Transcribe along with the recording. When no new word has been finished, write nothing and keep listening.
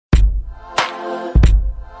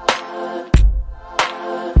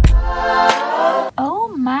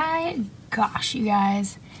gosh, you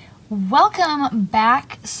guys. Welcome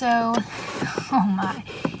back. So, oh my.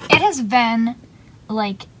 It has been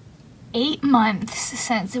like 8 months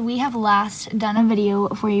since we have last done a video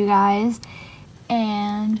for you guys.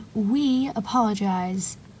 And we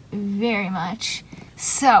apologize very much.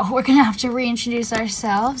 So, we're going to have to reintroduce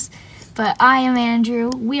ourselves. But I am Andrew.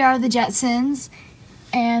 We are the Jetsons.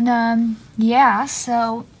 And, yeah,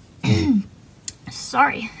 so...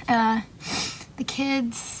 sorry. The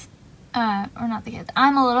kids... or not the kids.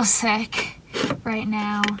 I'm a little sick right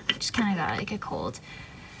now. Just kind of got like a cold.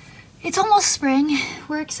 It's almost spring.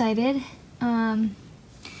 We're excited.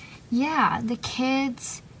 Yeah, the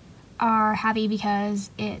kids are happy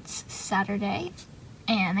because it's Saturday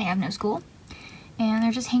and they have no school. And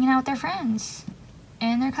they're just hanging out with their friends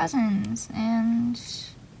and their cousins and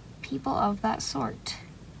people of that sort.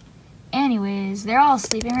 Anyways, they're all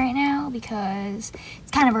sleeping right now because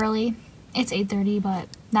it's kind of early. It's 8:30, but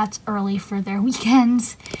that's early for their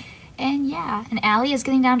weekends. And yeah, and Allie is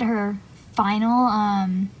getting down to her final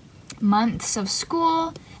months of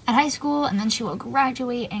school at high school, and then she will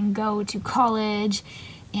graduate and go to college,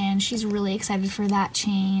 and she's really excited for that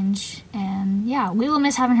change. And yeah, we will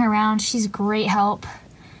miss having her around. She's great help.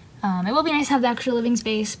 It will be nice to have the extra living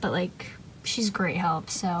space, but like, she's great help,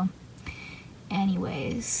 so...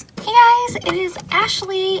 Anyways, hey guys, it is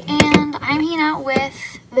Ashley and I'm hanging out with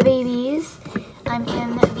the babies. I'm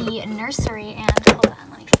in the nursery and hold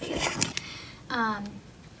on, let me focus.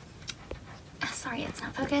 Sorry, it's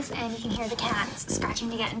not focused, and you can hear the cats scratching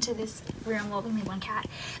to get into this room. Well, only one cat,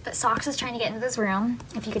 but Socks is trying to get into this room,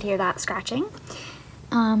 if you could hear that scratching.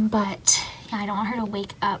 But yeah, I don't want her to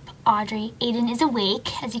wake up Audrey. Aiden is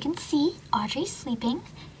awake, as you can see. Audrey's sleeping.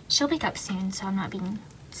 She'll wake up soon, so I'm not being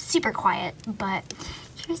super quiet, but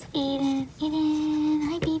here's Aiden. Aiden,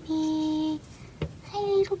 hi baby. Hi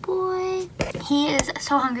little boy. He is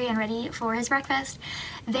so hungry and ready for his breakfast.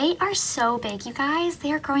 They are so big, you guys.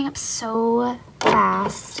 They are growing up so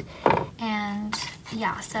fast. And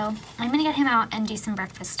yeah, so I'm gonna get him out and do some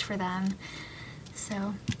breakfast for them.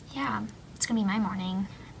 So yeah, it's gonna be my morning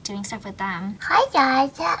doing stuff with them. Hi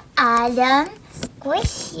guys, Adam. We're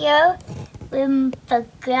here in the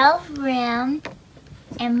girl room.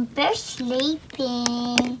 And they're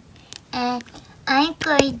sleeping, and I'm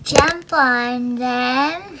going to jump on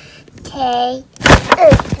them. Okay.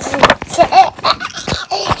 Hey,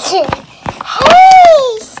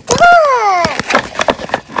 stop!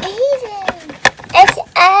 Aiden, it's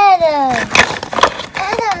Adam.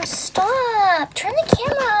 Adam, stop! Turn the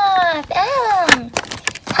camera off, Adam.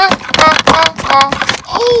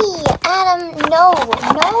 Hey, Adam, no,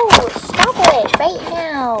 stop it right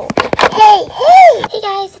now. Hey! Hey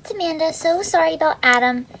guys, it's Amanda. So sorry about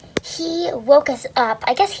Adam. He woke us up.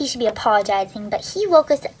 I guess he should be apologizing, but he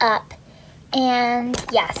woke us up. And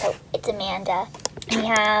yeah, so it's Amanda. We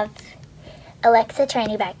have Alexa trying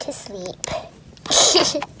to go back to sleep.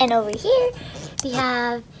 And over here, we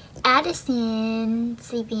have Addison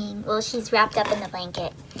sleeping. Well, she's wrapped up in the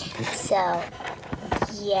blanket. So,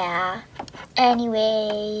 yeah.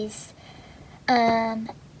 Anyways,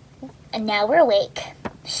 and now we're awake.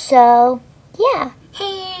 So, yeah.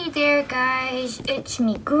 Hey there, guys. It's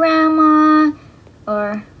me, Grandma.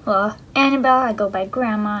 Or, well, Annabelle. I go by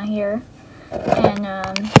Grandma here.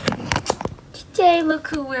 And, today, look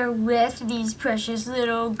who we're with. These precious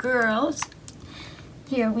little girls.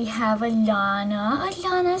 Here we have Alana.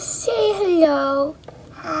 Alana, say hello.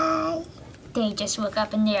 Hi. They just woke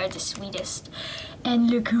up and they are the sweetest. And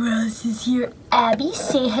look who else is here. Abby,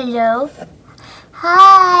 say hello.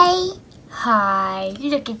 Hi. Hi,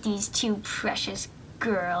 look at these two precious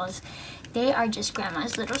girls. They are just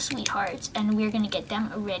Grandma's little sweethearts, and we're gonna get them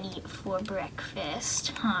ready for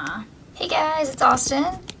breakfast, huh? Hey guys, it's Austin,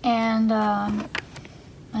 and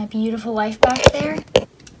my beautiful wife back there.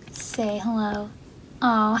 Say hello.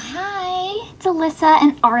 Oh, hi. It's Alyssa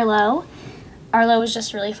and Arlo. Arlo was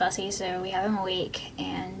just really fussy, so we have him awake,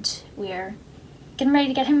 and we're getting ready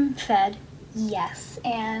to get him fed. Yes,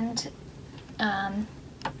 and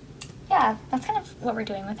yeah, that's kind of what we're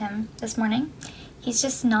doing with him this morning. He's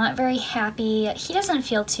just not very happy. He doesn't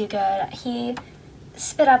feel too good. He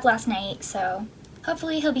spit up last night, so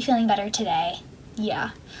hopefully he'll be feeling better today. Yeah,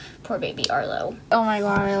 poor baby Arlo. Oh my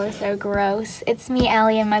god, it was so gross. It's me,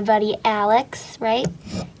 Allie, and my buddy Alex, right?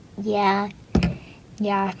 Yeah.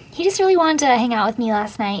 Yeah, he just really wanted to hang out with me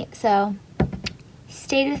last night, so he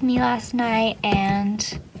stayed with me last night,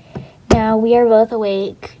 and now we are both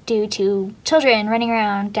awake due to children running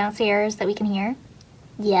around downstairs that we can hear.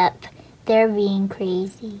 Yep, they're being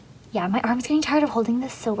crazy. Yeah, my arm's getting tired of holding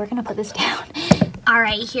this, so we're gonna put this down. All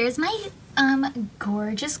right, here's my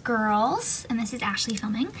gorgeous girls, and this is Ashley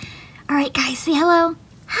filming. All right, guys, say hello.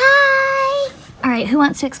 Hi! All right, who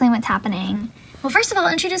wants to explain what's happening? Well, first of all,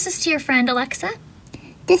 introduce us to your friend, Alexa.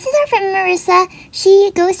 This is our friend Marissa.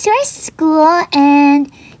 She goes to our school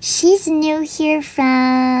and she's new here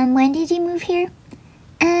from, when did you move here?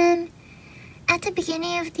 At the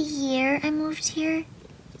beginning of the year I moved here.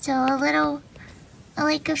 So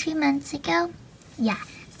like a few months ago. Yeah,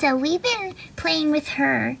 so we've been playing with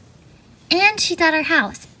her and she's at our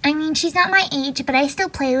house. I mean, she's not my age, but I still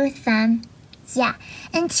play with them. Yeah,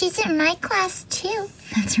 and she's in my class too.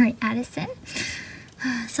 That's right, Addison.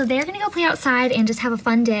 So they're gonna go play outside and just have a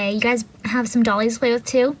fun day. You guys have some dollies to play with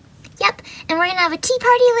too? Yep, and we're gonna have a tea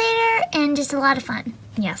party later and just a lot of fun.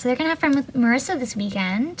 Yeah, so they're gonna have fun with Marissa this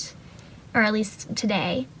weekend, or at least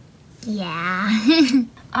today. Yeah.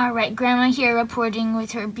 All right, Grandma here reporting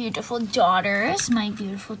with her beautiful daughters, my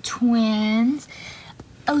beautiful twins,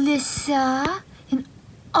 Alyssa and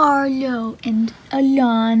Arlo and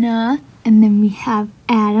Alana. And then we have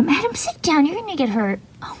Adam. Adam, sit down. You're going to get hurt.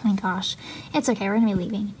 Oh, my gosh. It's okay. We're going to be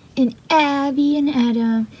leaving. And Abby and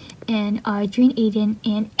Adam and Audrey and Aiden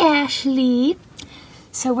and Ashley.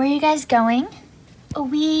 So where are you guys going?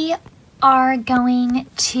 We are going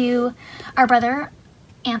to our brother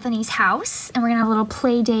Anthony's house. And we're going to have a little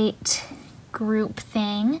play date group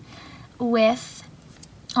thing with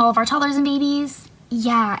all of our toddlers and babies.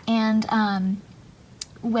 Yeah, and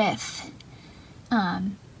with...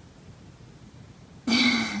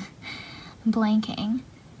 blanking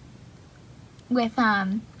with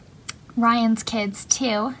Ryan's kids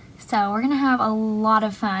too. So we're gonna have a lot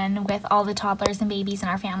of fun with all the toddlers and babies in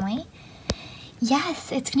our family.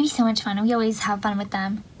 Yes, it's gonna be so much fun. We always have fun with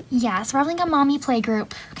them. Yeah, so we're having a mommy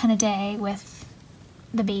playgroup kind of day with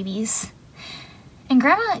the babies. And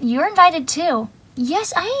Grandma, you're invited too.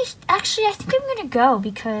 Yes, I think I'm gonna go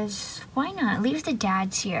because why not? Leave the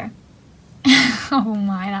dads here. Oh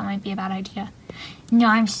my, that might be a bad idea.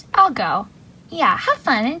 No, I'll go. Yeah, have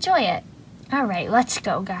fun, enjoy it. All right, let's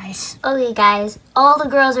go, guys. Okay, guys, all the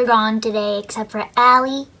girls are gone today except for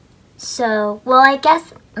Allie. So, well, I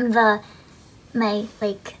guess Addison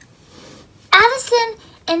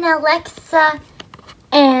and Alexa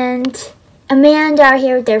and Amanda are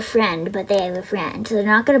here with their friend, but they have a friend, so they're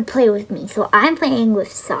not gonna play with me. So I'm playing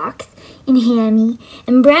with Socks and Hammy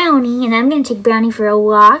and Brownie, and I'm gonna take Brownie for a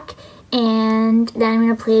walk. And then I'm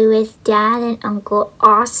going to play with Dad and Uncle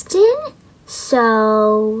Austin.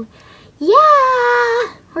 So,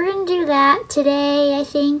 yeah, we're going to do that today, I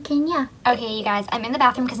think, and yeah. Okay, you guys, I'm in the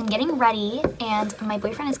bathroom because I'm getting ready, and my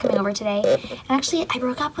boyfriend is coming over today. And actually, I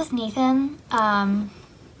broke up with Nathan,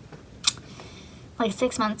 like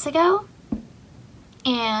 6 months ago.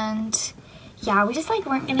 And, yeah, we just, like,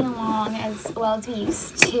 weren't getting along as well as we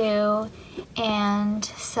used to. And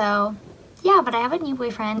so... yeah, but I have a new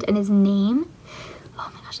boyfriend, and his name,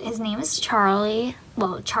 oh my gosh, his name is Charlie.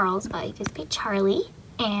 Well, Charles, but he just be Charlie,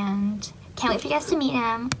 and can't wait for you guys to meet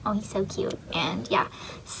him. Oh, he's so cute, and yeah.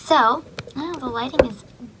 So, I don't know, the lighting is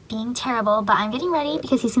being terrible, but I'm getting ready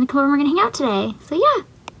because he's going to come over and we're going to hang out today. So, yeah.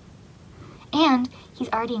 And he's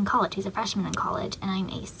already in college. He's a freshman in college, and I'm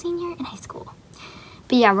a senior in high school.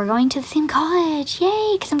 But yeah, we're going to the same college.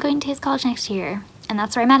 Yay, because I'm going to his college next year. And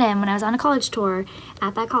that's where I met him when I was on a college tour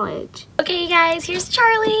at that college. Okay, guys, here's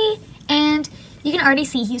Charlie. And you can already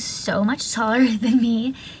see he's so much taller than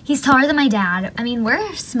me. He's taller than my dad. I mean,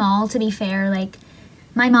 we're small, to be fair. Like,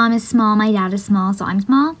 my mom is small, my dad is small, so I'm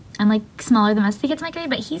small. I'm, like, smaller than most of the kids in my grade,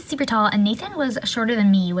 but he's super tall. And Nathan was shorter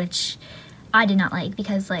than me, which I did not like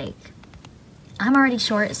because, like, I'm already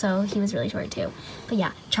short, so he was really short, too. But,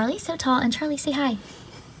 yeah, Charlie's so tall. And Charlie, say hi.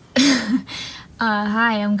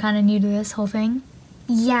 Hi, I'm kind of new to this whole thing.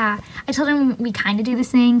 Yeah, I told him we kind of do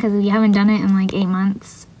this thing because we haven't done it in like 8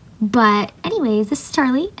 months. But anyways, this is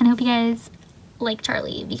Charlie, and I hope you guys like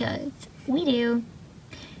Charlie because we do.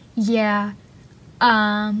 Yeah.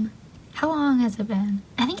 How long has it been?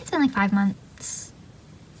 I think it's been like 5 months.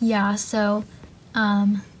 Yeah, so,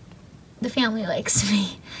 the family likes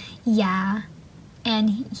me. Yeah.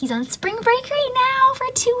 And he's on spring break right now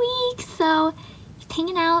for 2 weeks, so he's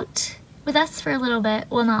hanging out with us for a little bit.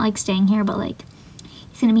 Well, not like staying here, but like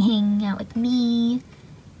he's gonna be hanging out with me.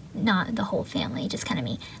 Not the whole family, just kind of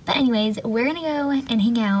me. But anyways, we're gonna go and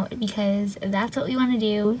hang out because that's what we want to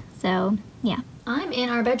do. So yeah, I'm in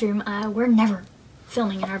our bedroom. We're never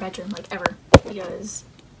filming in our bedroom, like ever, because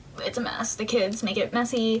it's a mess. The kids make it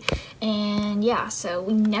messy, and yeah, so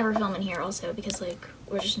we never film in here also because like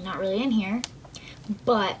we're just not really in here.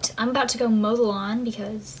 But I'm about to go mow the lawn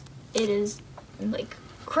because it is like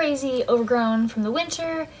crazy overgrown from the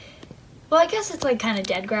winter. Well, I guess it's like kind of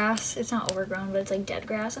dead grass. It's not overgrown, but it's like dead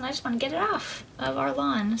grass, and I just want to get it off of our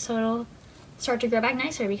lawn so it'll start to grow back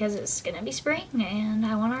nicer because it's gonna be spring and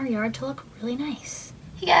I want our yard to look really nice.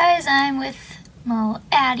 Hey guys, I'm with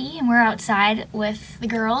Addie and we're outside with the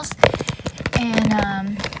girls.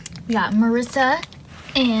 And we got Marissa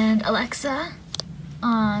and Alexa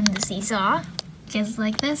on the seesaw. You guys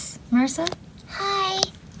like this? Marissa? Hi.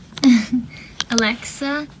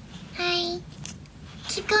 Alexa? Hi.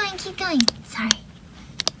 Keep going, keep going. Sorry.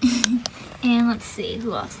 And let's see,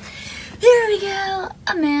 who else? Here we go,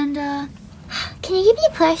 Amanda. Can you give me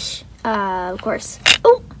a push? Of course.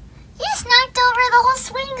 Oh! You just knocked over the whole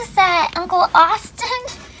swing set, Uncle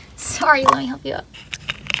Austin. Sorry, let me help you up.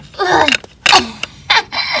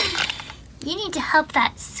 You need to help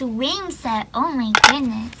that swing set. Oh my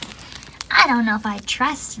goodness. I don't know if I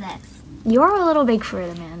trust this. You're a little big for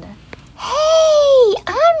it, Amanda. Hey,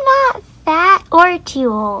 I'm not fat or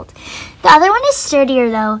too old. The other one is sturdier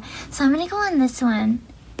though, so I'm gonna go on this one.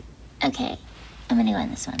 Okay, I'm gonna go on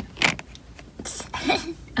this one.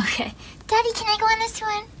 Okay. Daddy, can I go on this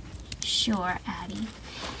one? Sure, Addie.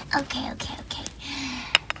 Okay.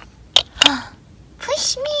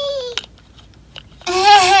 Push me.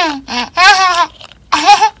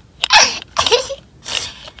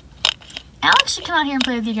 Alex should come out here and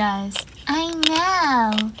play with you guys. I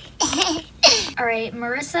know. Alright,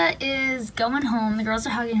 Marissa is going home. The girls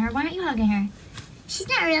are hugging her. Why aren't you hugging her? She's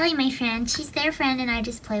not really my friend. She's their friend and I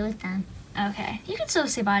just play with them. Okay. You can still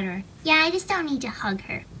say bye to her. Yeah, I just don't need to hug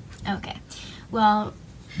her. Okay. Well,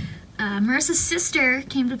 Marissa's sister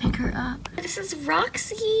came to pick her up. This is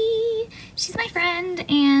Roxy. She's my friend,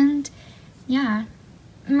 and yeah,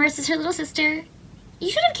 Marissa's her little sister. You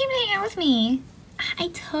should have came to hang out with me. I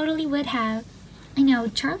totally would have. I know,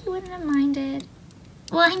 Charlie wouldn't have minded.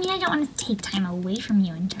 Well, I mean, I don't want to take time away from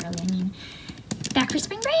you and Charlie. I mean, back for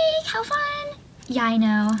spring break, how fun. Yeah, I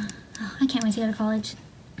know. Oh, I can't wait to go to college.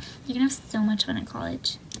 You're gonna have so much fun at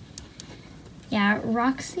college. Yeah,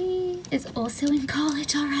 Roxy is also in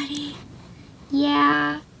college already.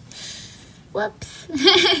 Yeah. Whoops.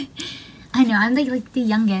 I know, I'm like the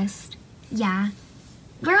youngest. Yeah.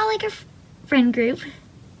 We're all like a friend group.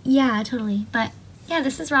 Yeah, totally. But yeah,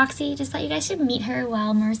 this is Roxy. Just thought you guys should meet her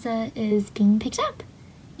while Marissa is being picked up.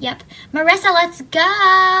 Yep. Marissa, let's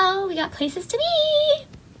go. We got places to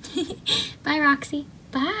be. Bye, Roxy.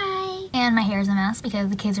 Bye. And my hair is a mess because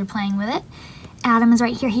the kids are playing with it. Adam is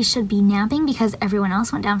right here. He should be napping because everyone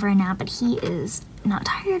else went down for a nap, but he is not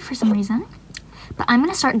tired for some reason. But I'm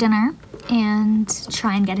going to start dinner and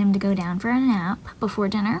try and get him to go down for a nap before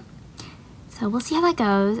dinner. So we'll see how that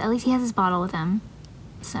goes. At least he has his bottle with him.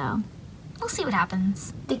 So we'll see what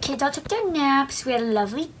happens. The kids all took their naps. We had a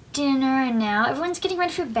lovely dinner, and now everyone's getting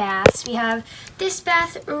ready for baths. We have this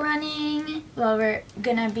bath running. Well, we're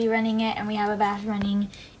going to be running it, and we have a bath running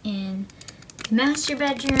in master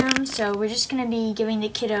bedroom, so we're just gonna be giving the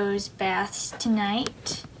kiddos baths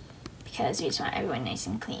tonight because we just want everyone nice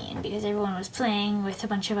and clean because everyone was playing with a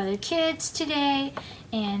bunch of other kids today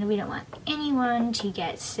and we don't want anyone to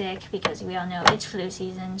get sick because we all know it's flu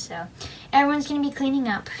season, so everyone's gonna be cleaning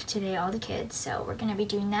up today, all the kids, so we're gonna be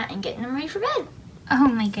doing that and getting them ready for bed. Oh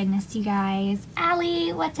my goodness, you guys.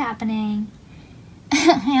 Allie, what's happening?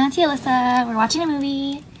 Hi, Auntie Alyssa. We're watching a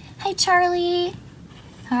movie. Hi, Charlie.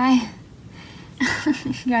 Hi.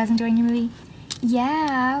 You guys enjoying your movie?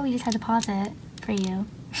 Yeah, we just had to pause it for you.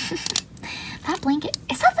 That blanket,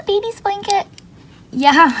 is that the baby's blanket?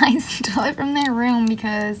 Yeah, I stole it from their room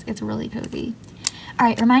because it's really cozy.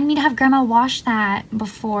 Alright, remind me to have Grandma wash that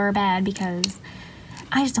before bed because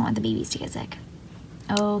I just don't want the babies to get sick.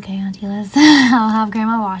 Okay, Auntie Liz, I'll have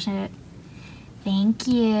Grandma wash it. Thank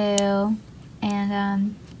you.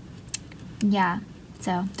 And, yeah,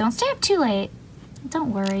 so don't stay up too late.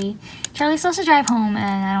 Don't worry. Charlie's supposed to drive home,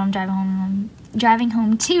 and I don't drive home. Driving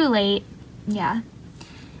home too late. Yeah.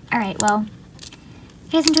 Alright, well,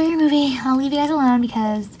 you guys enjoy your movie. I'll leave you guys alone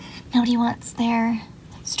because nobody wants their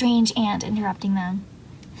strange aunt interrupting them.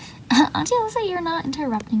 Auntie Alyssa, you're not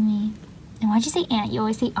interrupting me. And why'd you say aunt? You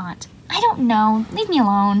always say aunt. I don't know. Leave me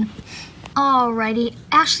alone. Alrighty.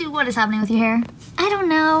 Ashley, what is happening with your hair? I don't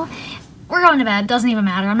know. We're going to bed. Doesn't even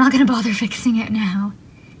matter. I'm not going to bother fixing it now.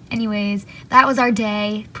 Anyways, that was our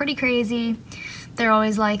day. Pretty crazy. They're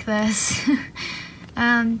always like this.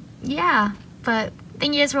 Yeah, but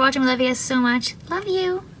thank you guys for watching. We love you guys so much. Love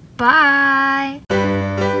you. Bye.